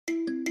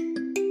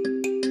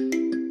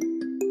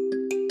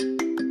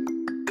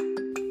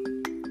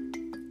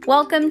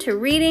Welcome to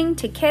Reading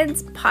to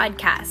Kids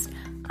podcast.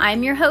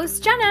 I'm your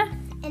host, Jenna.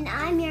 And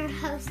I'm your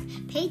host,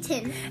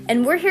 Peyton.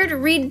 And we're here to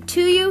read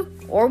to you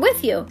or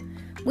with you.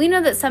 We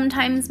know that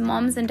sometimes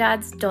moms and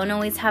dads don't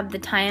always have the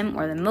time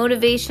or the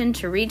motivation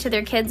to read to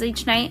their kids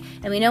each night,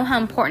 and we know how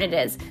important it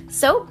is.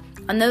 So,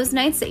 on those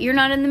nights that you're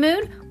not in the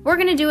mood, we're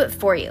going to do it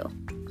for you.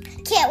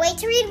 Can't wait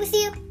to read with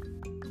you.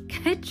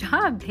 Good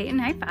job, Peyton.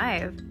 High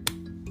five.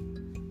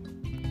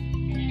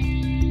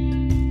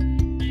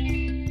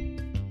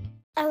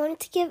 I wanted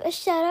to give a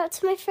shout out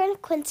to my friend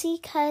Quincy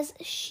because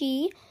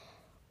she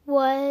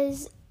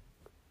was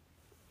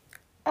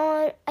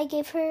on, I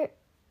gave her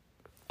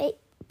a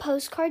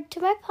postcard to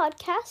my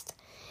podcast,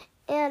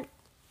 and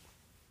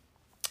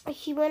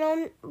she went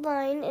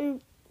online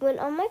and went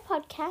on my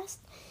podcast,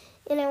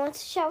 and I want to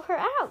shout her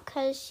out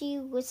because she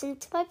listened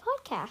to my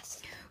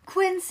podcast.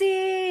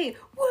 Quincy!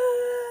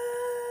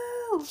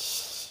 Woo!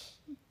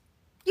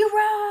 You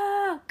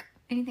rock!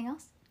 Anything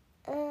else?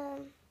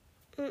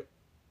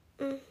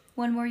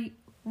 One more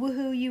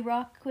woohoo, you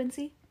rock,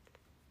 Quincy.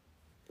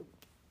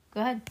 Go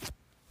ahead.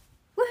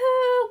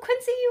 Woohoo,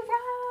 Quincy, you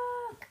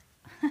rock!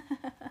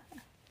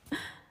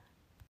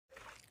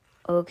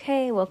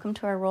 Okay, welcome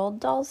to our Roald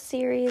Dolls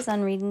series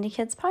on Reading to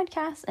Kids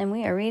podcast. And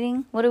we are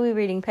reading, what are we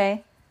reading,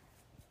 Pay?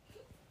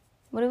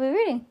 What are we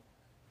reading?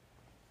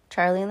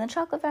 Charlie and the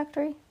Chocolate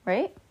Factory,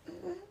 right?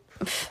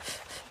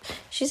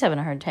 She's having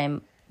a hard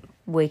time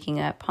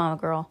waking up, huh,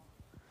 girl?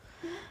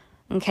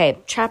 Okay,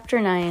 chapter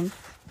 9.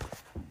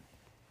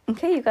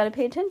 Okay, you got to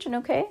pay attention,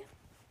 okay?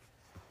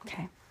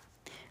 Okay.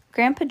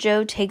 Grandpa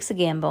Joe takes a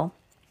gamble.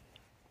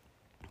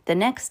 The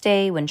next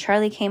day, when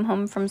Charlie came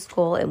home from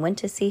school and went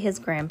to see his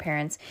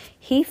grandparents,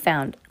 he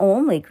found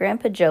only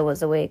Grandpa Joe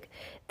was awake.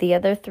 The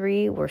other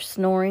three were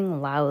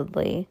snoring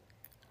loudly.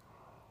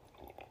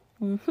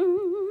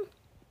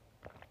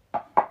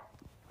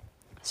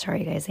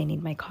 Sorry, guys, I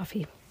need my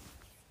coffee.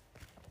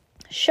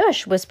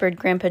 Shush, whispered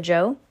Grandpa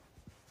Joe.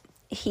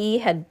 He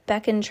had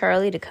beckoned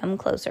Charlie to come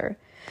closer.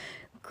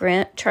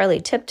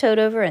 Charlie tiptoed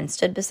over and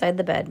stood beside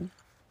the bed.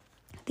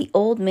 The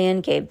old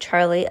man gave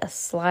Charlie a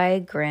sly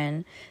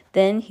grin.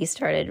 Then he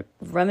started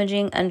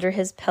rummaging under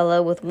his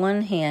pillow with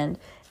one hand,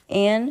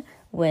 and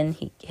when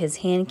his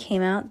hand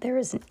came out, there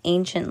was an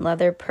ancient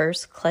leather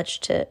purse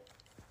clutched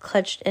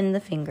in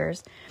the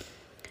fingers.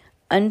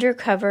 Under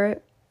cover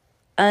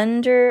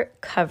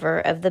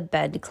of the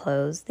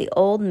bedclothes, the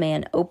old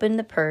man opened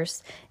the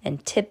purse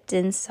and tipped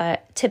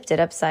it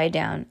upside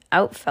down.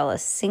 Out fell a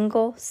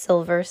single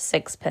silver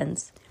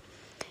sixpence.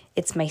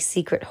 "It's my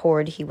secret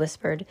hoard," he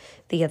whispered.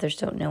 "The others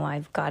don't know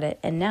I've got it.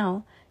 And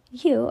now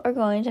you are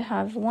going to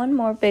have one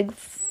more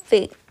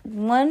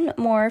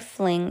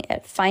fling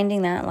at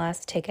finding that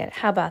last ticket.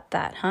 How about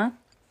that, huh?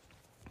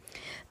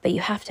 But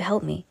you have to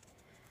help me."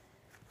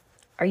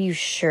 "Are you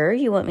sure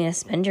you want me to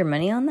spend your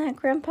money on that,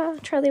 Grandpa?"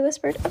 Charlie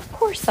whispered. "Of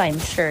course I'm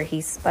sure," he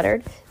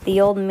sputtered.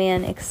 The old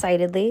man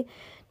excitedly.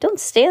 "Don't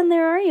stand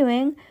there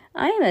arguing.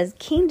 I am as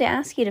keen to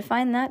ask you to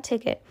find that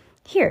ticket.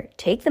 Here,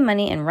 take the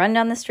money and run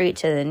down the street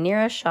to the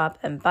nearest shop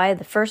and buy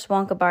the first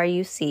Wonka bar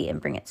you see and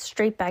bring it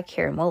straight back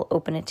here and we'll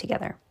open it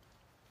together."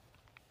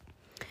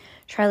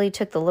 Charlie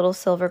took the little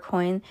silver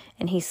coin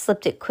and he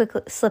slipped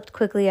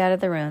quickly out of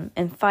the room.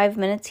 In 5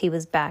 minutes he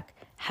was back.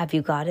 "Have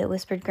you got it?"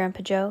 whispered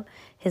Grandpa Joe,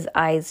 his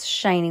eyes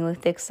shining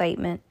with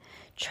excitement.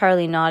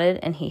 Charlie nodded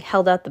and he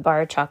held out the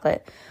bar of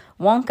chocolate.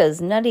 "Wonka's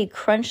Nutty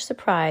Crunch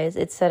Surprise,"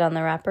 it said on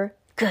the wrapper.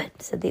 "Good,"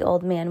 said the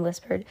old man,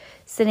 whispered,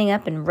 sitting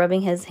up and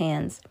rubbing his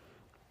hands.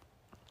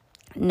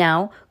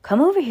 "Now, come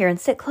over here and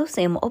sit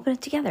closely and we'll open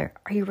it together.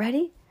 Are you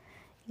ready?"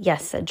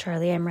 "Yes," said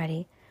Charlie, "I'm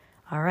ready."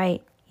 "All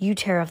right, you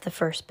tear off the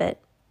first bit."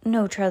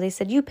 "No," Charlie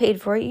said, "you paid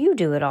for it. You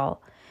do it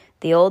all."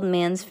 The old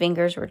man's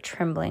fingers were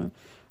trembling,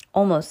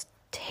 almost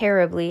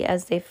terribly,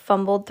 as they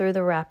fumbled through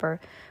the wrapper.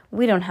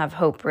 "We don't have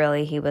hope,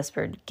 really," he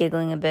whispered,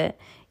 giggling a bit.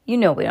 "You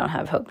know we don't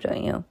have hope,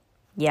 don't you?"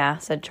 "Yeah,"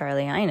 said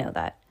Charlie, "I know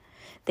that."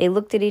 They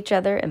looked at each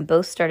other and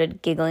both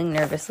started giggling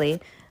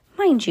nervously.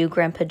 "Mind you,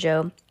 Grandpa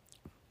Joe,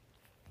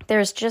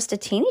 there's just a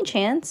teeny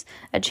chance,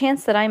 that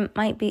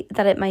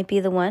it might be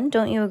the one.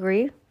 Don't you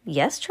agree?"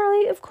 "Yes,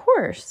 Charlie, of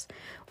course."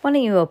 "Why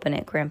don't you open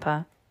it,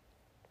 Grandpa?"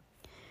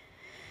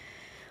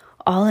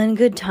 "All in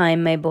good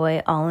time, my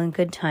boy, all in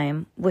good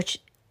time. Which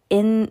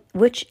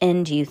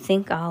end do you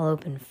think I'll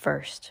open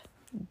first?"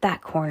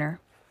 "That corner.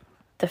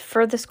 The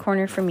furthest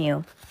corner from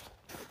you.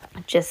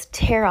 Just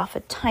tear off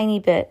a tiny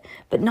bit,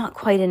 but not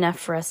quite enough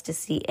for us to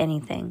see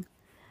anything."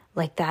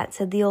 "Like that,"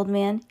 said the old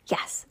man.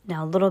 "Yes,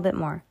 now a little bit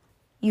more."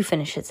 "You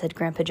finish it," said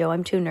Grandpa Joe.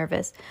 "I'm too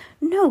nervous."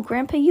 "No,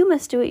 Grandpa, you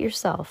must do it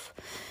yourself."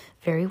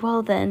 "Very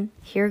well, then.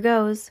 Here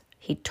goes."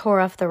 He tore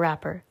off the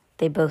wrapper.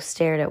 They both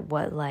stared at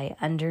what lay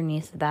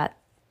underneath that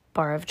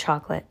bar of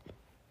chocolate.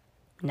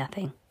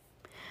 Nothing.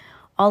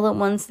 All at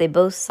once, they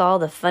both saw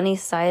the funny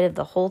side of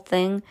the whole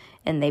thing,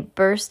 and they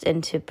burst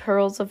into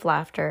peals of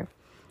laughter.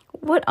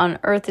 "What on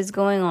earth is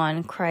going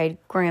on?" cried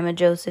Grandma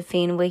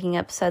Josephine, waking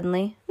up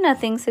suddenly.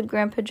 "Nothing," said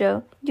Grandpa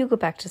Joe. "You go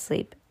back to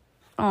sleep."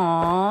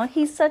 Aw,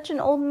 he's such an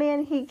old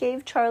man. He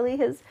gave Charlie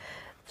his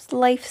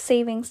life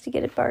savings to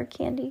get a bar of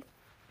candy.